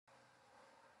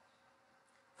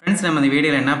Friends நம்ம இந்த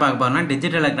வீடியோவில் என்ன பார்க்க போறோம்னா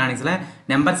டிஜிட்டல் எலக்ட்ரானிக்ஸில்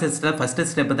நம்பர் சிஸ்டத்தில் ஃபர்ஸ்ட்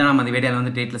ஸ்டெப் தான் நம்ம இந்த வீடியோவில்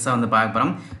வந்து டீட்டெயில்ஸாக வந்து பார்க்க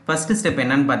போகிறோம். ஃபர்ஸ்ட் ஸ்டெப்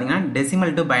என்னன்னு பார்த்தீங்கன்னா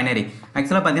டெசிமல் டு பைனரி.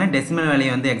 ஆக்சுவலாக பார்த்தீங்கன்னா டெசிமல் வேல்யூ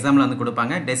வந்து எக்ஸாமில் வந்து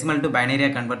கொடுப்பாங்க. டெசிமல் டு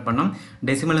பைனரியாக கன்வெர்ட் பண்ணணும்,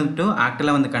 டெசிமல் டு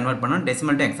ஆக்டலாக வந்து கன்வெர்ட் பண்ணணும்,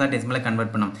 டெசிமல் டு எக்ஸா டெசிமலை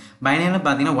கன்வெர்ட் பண்ணணும். பைனரியில்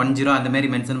பார்த்தீங்கன்னா 10 அந்த மாதிரி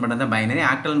மென்ஷன் பண்ணுறது தான் பைனரி.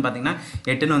 ஆக்டல்னு பார்த்தீங்கன்னா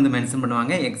 8ன்னு வந்து மென்ஷன்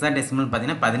பண்ணுவாங்க. எக்ஸா டெசிமல்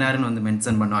பார்த்தீங்கன்னா 16ன்னு வந்து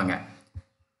மென்ஷன் பண்ணுவாங்க.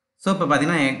 ஸோ இப்போ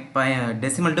பார்த்தீங்கன்னா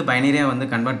டெசிமல் டு பைனரியாக வந்து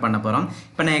கன்வெர்ட் பண்ண போகிறோம்.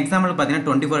 இப்போ நான் எக்ஸாம்பிள் பார்த்தீங்கன்னா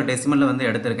 24 டெசிமலில் வந்து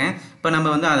எடுத்திருக்கேன். இப்போ நம்ம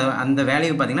வந்து அந்த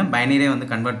வேல்யூ பார்த்தீங்கன்னா பைனரியாக வந்து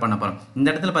கன்வெர்ட் பண்ண போகிறோம். இந்த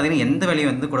இடத்துல பார்த்தீங்கன்னா எந்த வேல்யூ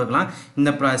வந்து கொடுக்கலாம்,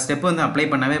 இந்த ஸ்டெப் வந்து அப்ளை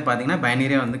பண்ணவே பார்த்தீங்கன்னா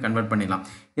பைனரியாக வந்து கன்வெர்ட் பண்ணிடலாம்.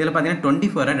 இதில் பார்த்தீங்கன்னா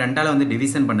 24 2ஆல் வந்து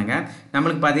டிவிஷன் பண்ணுங்கள்.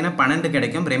 நம்மளுக்கு பார்த்தீங்கன்னா 12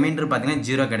 கிடைக்கும், ரிமைண்டர் பார்த்தீங்கன்னா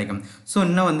 0 கிடைக்கும். ஸோ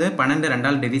இன்னும் வந்து 12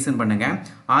 2ஆல் டிவிஷன் பண்ணுங்கள்,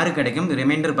 6 கிடைக்கும்,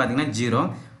 ரிமைண்டர் பார்த்தீங்கன்னா 0.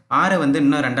 6 வந்து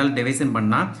இன்னும் 2ஆல் டிவிஷன்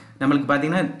பண்ணால் நம்மளுக்கு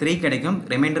பார்த்தீங்கன்னா 3 கிடைக்கும்,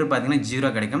 ரிமைண்டர் பார்த்தீங்கன்னா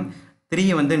 0 கிடைக்கும். 3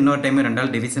 வந்து இன்னொரு டைம் 2ஆல்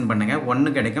டிவிஷன் பண்ணுங்கள்,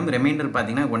 1 கிடைக்கும், ரிமைண்டர்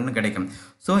பார்த்தீங்கன்னா 1 கிடைக்கும்.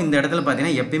 ஸோ இந்த இடத்துல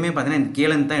பார்த்தீங்கன்னா எப்பயுமே பார்த்தீங்கன்னா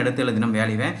கீழே தான் எடுத்து எழுதணும்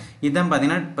வேல்யூவை. இதுதான்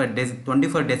பார்த்தீங்கன்னா இப்போ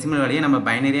 24 டெசிமல் வேலையை நம்ம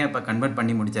பைனரியாக இப்போ கன்வெர்ட்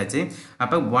பண்ணி முடிச்சாச்சு.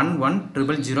 அப்போ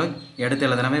 1100 எடுத்து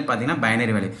எழுதுனாவே பார்த்தீங்கன்னா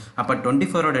பைனரி வேல்யூ. அப்போ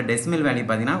 24ஓட டெசிமல் வேல்யூ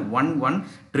பார்த்தீங்கன்னா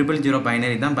 1100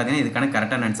 பைனரி தான் பார்த்தீங்கன்னா இதுக்கான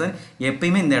கரெக்டான ஆன்சர்.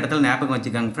 எப்பயுமே இந்த இடத்துல ஞாபகம்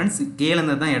வச்சுக்காங்க ஃப்ரெண்ட்ஸ், கீழே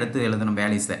தான் எடுத்து எழுதணும்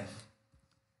வேல்யூஸை.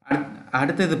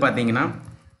 அடுத்தது பார்த்தீங்கன்னா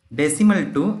டெசிமல்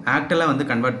டு ஆக்டலாக வந்து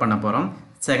கன்வெர்ட் பண்ண போகிறோம்.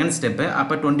 Second step.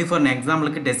 அப்போ 24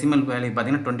 எக்ஸாம்பிளுக்கு டெசிமல் வேல்யூ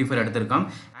பார்த்தீங்கன்னா 24 எடுத்திருக்கோம்.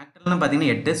 ஆக்டல்னு பார்த்தீங்கன்னா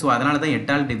 8, ஸோ அதனால தான்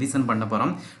 8ஆல் டிவிஷன் பண்ண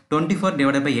போகிறோம். 24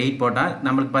 டிவைட் பை 8 போட்டால்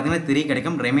நம்மளுக்கு பார்த்தீங்கன்னா 3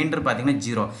 கிடைக்கும், ரிமைண்டர் பார்த்தீங்கன்னா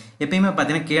 0. எப்பயுமே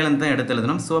பார்த்தீங்கன்னா கீழே தான் எடுத்து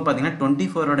எழுதணும். ஸோ பார்த்தீங்கன்னா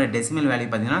 24ஓட டெசிமல் வேல்யூ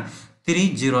பார்த்தீங்கன்னா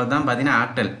 30 தான் பார்த்தீங்கன்னா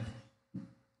ஆக்டல்.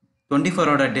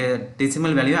 24ஓட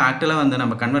டெசிமல் வேல்யூ ஆக்டலாக வந்து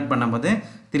நம்ம கன்வெர்ட் பண்ணும்போது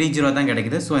 30 தான்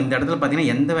கிடைக்குது. ஸோ இந்த இடத்துல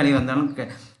பார்த்தீங்கன்னா எந்த வேல்யூ வந்தாலும்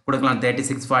கொடுக்கலாம்,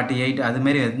 36, 48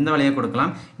 அதுமாரி எந்த வேலையை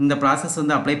கொடுக்கலாம். இந்த ப்ராசஸ்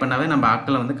வந்து அப்ளை பண்ணாவே நம்ம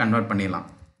ஆக்டலை வந்து கன்வெர்ட் பண்ணிடலாம்.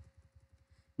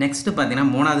 நெக்ஸ்ட்டு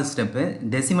பார்த்தீங்கன்னா மூணாவது step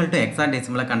decimal to exa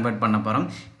டெசிமலை convert பண்ண போகிறோம்.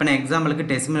 இப்போ நான் எக்ஸாம்பிளுக்கு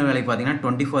டெசிமல் வேல்யூ பார்த்தீங்கன்னா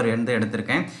 24 வந்து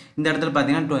எடுத்திருக்கேன். இந்த இடத்துல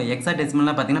பார்த்தீங்கன்னா எக்ஸா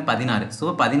டெசிமல்னால் பார்த்தீங்கன்னா 16. ஸோ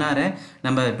 16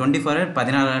 நம்ம 24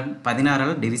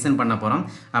 16ஆல் டிவிஷன் பண்ண போகிறோம்.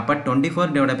 அப்போ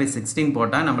 24 டிவைட் பை 16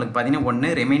 போட்டால் நம்மளுக்கு பார்த்தீங்கன்னா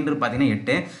 1, ரிமைண்டர் பார்த்தீங்கன்னா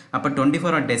 8. அப்போ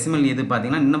 24 டெசிமல் இது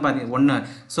பார்த்தீங்கன்னா இன்னும் 1.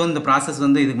 ஸோ இந்த ப்ராசஸ்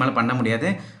வந்து இதுக்கு மேலே பண்ண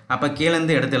முடியாது. அப்போ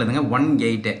கீழேருந்து எடுத்து எழுதுங்க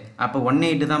 18. அப்போ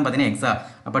 18 தான் பார்த்தீங்கன்னா எக்ஸா.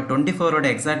 அப்போ 24ஓட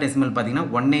எக்ஸா டெசிமல் பார்த்தீங்கன்னா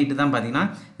 18 தான் பார்த்தீங்கன்னா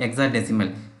எக்ஸா டெசிமல்.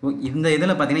 இந்த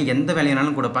இதில் பார்த்தீங்கன்னா எந்த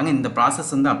வேலையானாலும் கொடுப்பாங்க. இந்த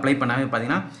ப்ராசஸ் வந்து அப்ளை பண்ணாவே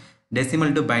பார்த்தீங்கன்னா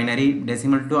decimal to binary,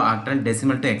 decimal to octal,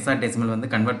 decimal to exa decimal வந்து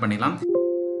கன்வெர்ட் பண்ணிடலாம்.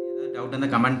 ஏதாவது டவுட்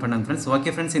வந்து கமெண்ட் பண்ணுங்க ஃப்ரெண்ட்ஸ்.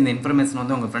 ஓகே ஃப்ரெண்ட்ஸ், இந்த இன்ஃபர்மேஷன்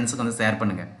வந்து உங்கள் ஃப்ரெண்ட்ஸுக்கு வந்து ஷேர்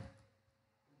பண்ணுங்கள்.